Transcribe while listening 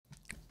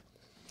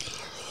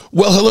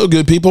Well, hello,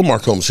 good people.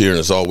 Mark Holmes here, and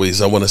as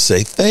always, I want to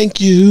say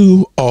thank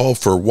you all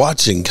for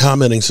watching,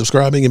 commenting,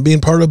 subscribing, and being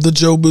part of the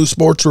Joe Boo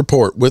Sports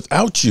Report.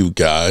 Without you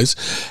guys,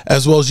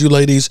 as well as you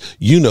ladies,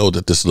 you know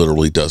that this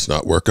literally does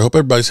not work. I hope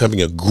everybody's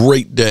having a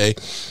great day.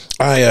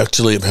 I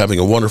actually am having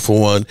a wonderful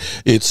one.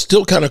 It's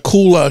still kind of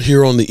cool out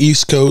here on the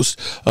East Coast,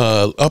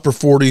 upper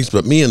 40s,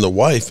 but me and the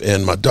wife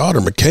and my daughter,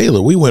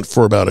 Michaela, we went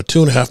for about a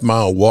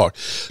 2.5-mile walk,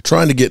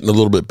 trying to get in a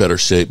little bit better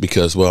shape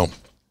because, well,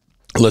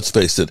 let's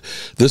face it,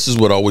 this is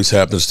what always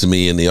happens to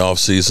me in the off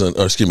season,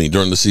 or excuse me,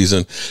 during the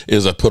season,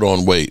 is I put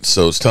on weight.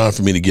 So it's time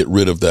for me to get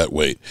rid of that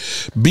weight.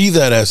 Be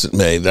that as it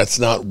may, that's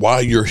not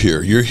why you're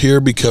here. You're here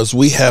because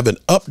we have an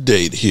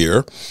update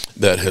here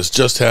that has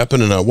just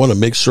happened, and I want to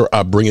make sure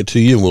I bring it to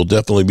you, and we'll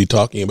definitely be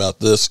talking about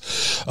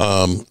this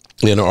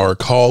in our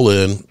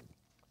call-in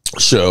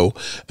show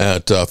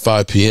at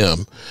 5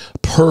 p.m.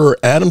 Per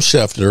Adam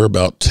Schefter,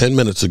 about 10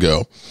 minutes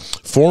ago,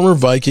 former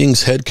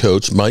Vikings head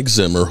coach Mike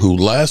Zimmer, who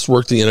last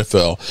worked in the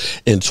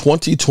NFL in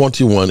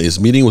 2021, is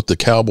meeting with the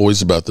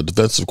Cowboys about the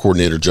defensive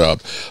coordinator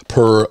job,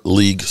 per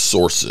league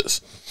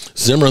sources.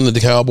 Zimmer and the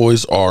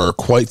Cowboys are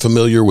quite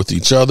familiar with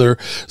each other.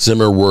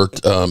 Zimmer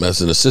worked as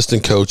an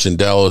assistant coach in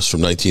Dallas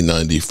from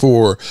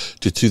 1994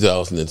 to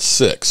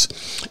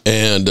 2006,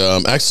 and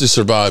actually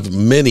survived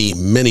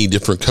many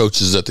different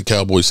coaches that the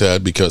Cowboys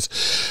had,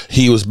 because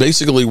he was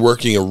basically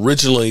working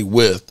originally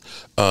with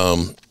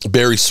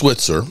Barry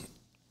Switzer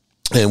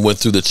and went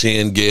through the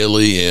Chan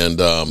Gailey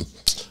and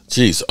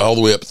all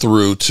the way up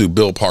through to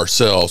Bill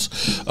Parcells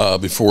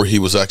before he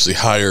was actually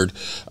hired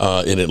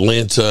in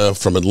Atlanta.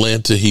 From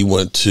Atlanta, he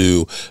went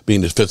to being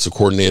the defensive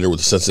coordinator with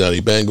the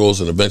Cincinnati Bengals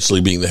and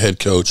eventually being the head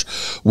coach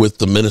with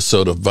the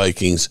Minnesota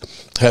Vikings,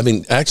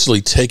 having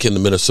actually taken the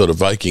Minnesota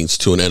Vikings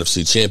to an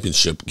NFC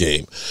Championship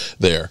game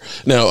there.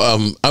 Now,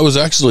 I was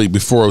actually,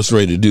 before I was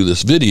ready to do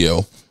this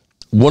video,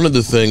 one of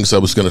the things I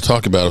was going to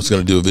talk about, I was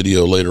going to do a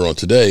video later on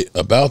today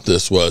about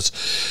this, was,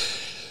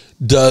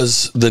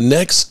 does the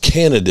next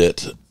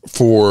candidate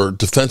for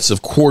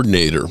defensive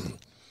coordinator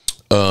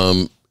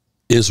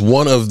is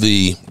one of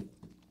the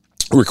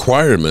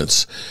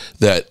requirements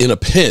that in a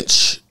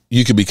pinch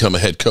you could become a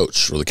head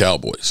coach for the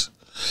Cowboys?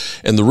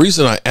 And the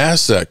reason I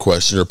asked that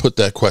question, or put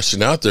that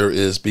question out there,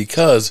 is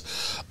because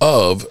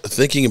of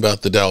thinking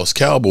about the Dallas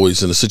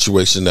Cowboys and the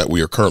situation that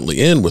we are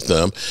currently in with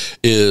them.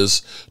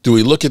 Is, do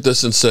we look at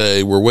this and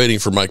say we're waiting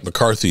for Mike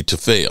McCarthy to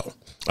fail?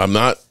 I'm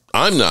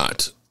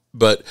not.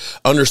 But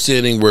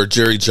understanding where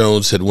Jerry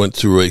Jones had went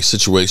through a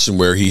situation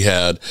where he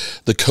had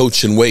the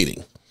coach in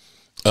waiting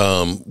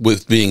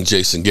with being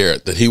Jason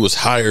Garrett, that he was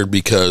hired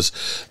because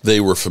they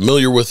were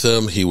familiar with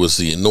him. He was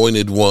the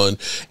anointed one.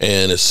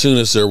 And as soon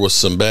as there was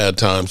some bad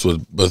times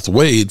with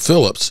Wade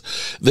Phillips,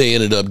 they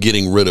ended up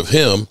getting rid of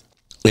him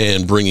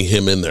and bringing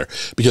him in there.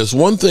 Because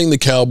one thing the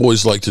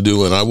Cowboys like to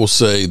do, and I will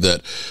say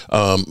that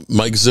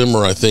Mike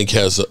Zimmer, I think,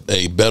 has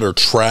a better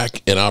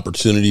track and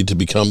opportunity to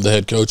become the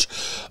head coach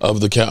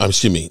of the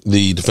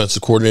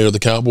defensive coordinator of the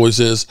Cowboys,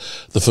 is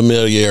the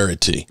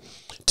familiarity.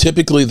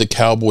 Typically, the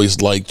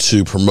Cowboys like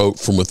to promote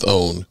from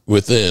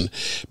within,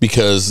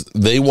 because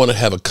they want to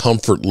have a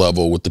comfort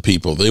level with the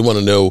people. They want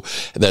to know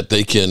that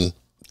they can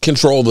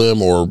control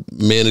them or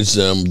manage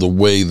them the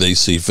way they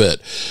see fit.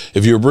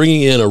 If you're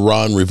bringing in a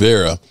Ron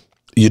Rivera,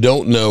 you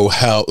don't know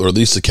how, or at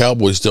least the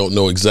Cowboys don't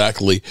know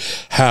exactly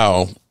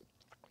how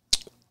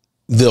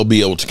they'll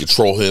be able to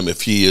control him,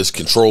 if he is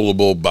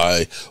controllable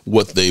by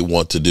what they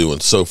want to do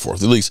and so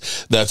forth. At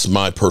least that's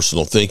my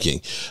personal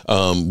thinking.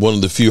 One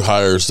of the few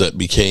hires that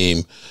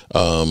became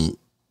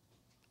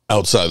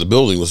outside the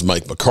building was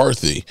Mike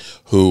McCarthy,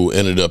 who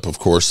ended up, of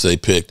course, they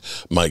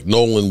picked Mike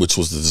Nolan, which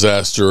was a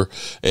disaster,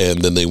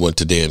 and then they went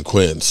to Dan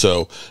Quinn.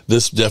 So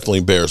this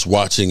definitely bears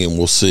watching, and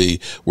we'll see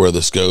where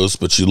this goes.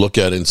 But you look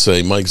at it and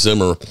say, Mike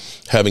Zimmer,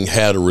 having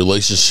had a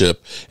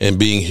relationship and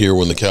being here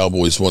when the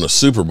Cowboys won a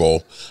Super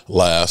Bowl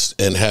last,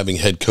 and having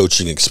head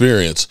coaching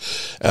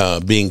experience,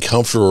 being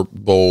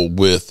comfortable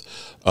with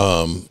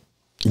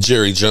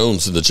Jerry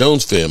Jones and the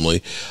Jones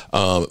family,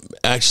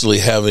 actually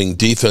having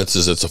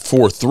defenses. It's a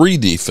 4-3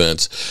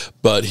 defense,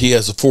 but he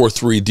has a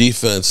 4-3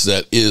 defense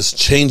that is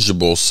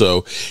changeable,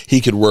 so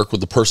he could work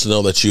with the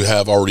personnel that you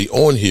have already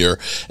on here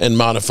and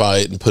modify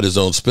it and put his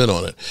own spin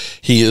on it.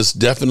 He is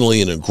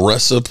definitely an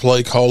aggressive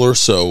play caller,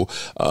 so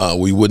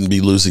we wouldn't be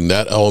losing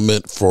that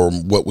element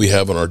from what we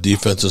have on our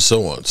defense and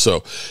so on.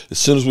 So as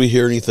soon as we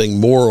hear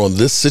anything more on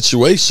this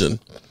situation,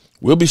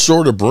 we'll be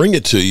sure to bring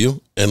it to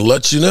you and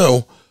let you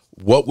know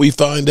what we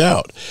find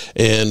out.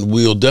 And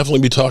we'll definitely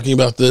be talking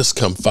about this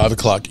come 5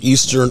 o'clock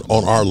Eastern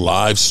on our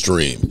live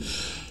stream.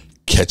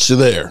 Catch you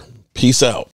there. Peace out.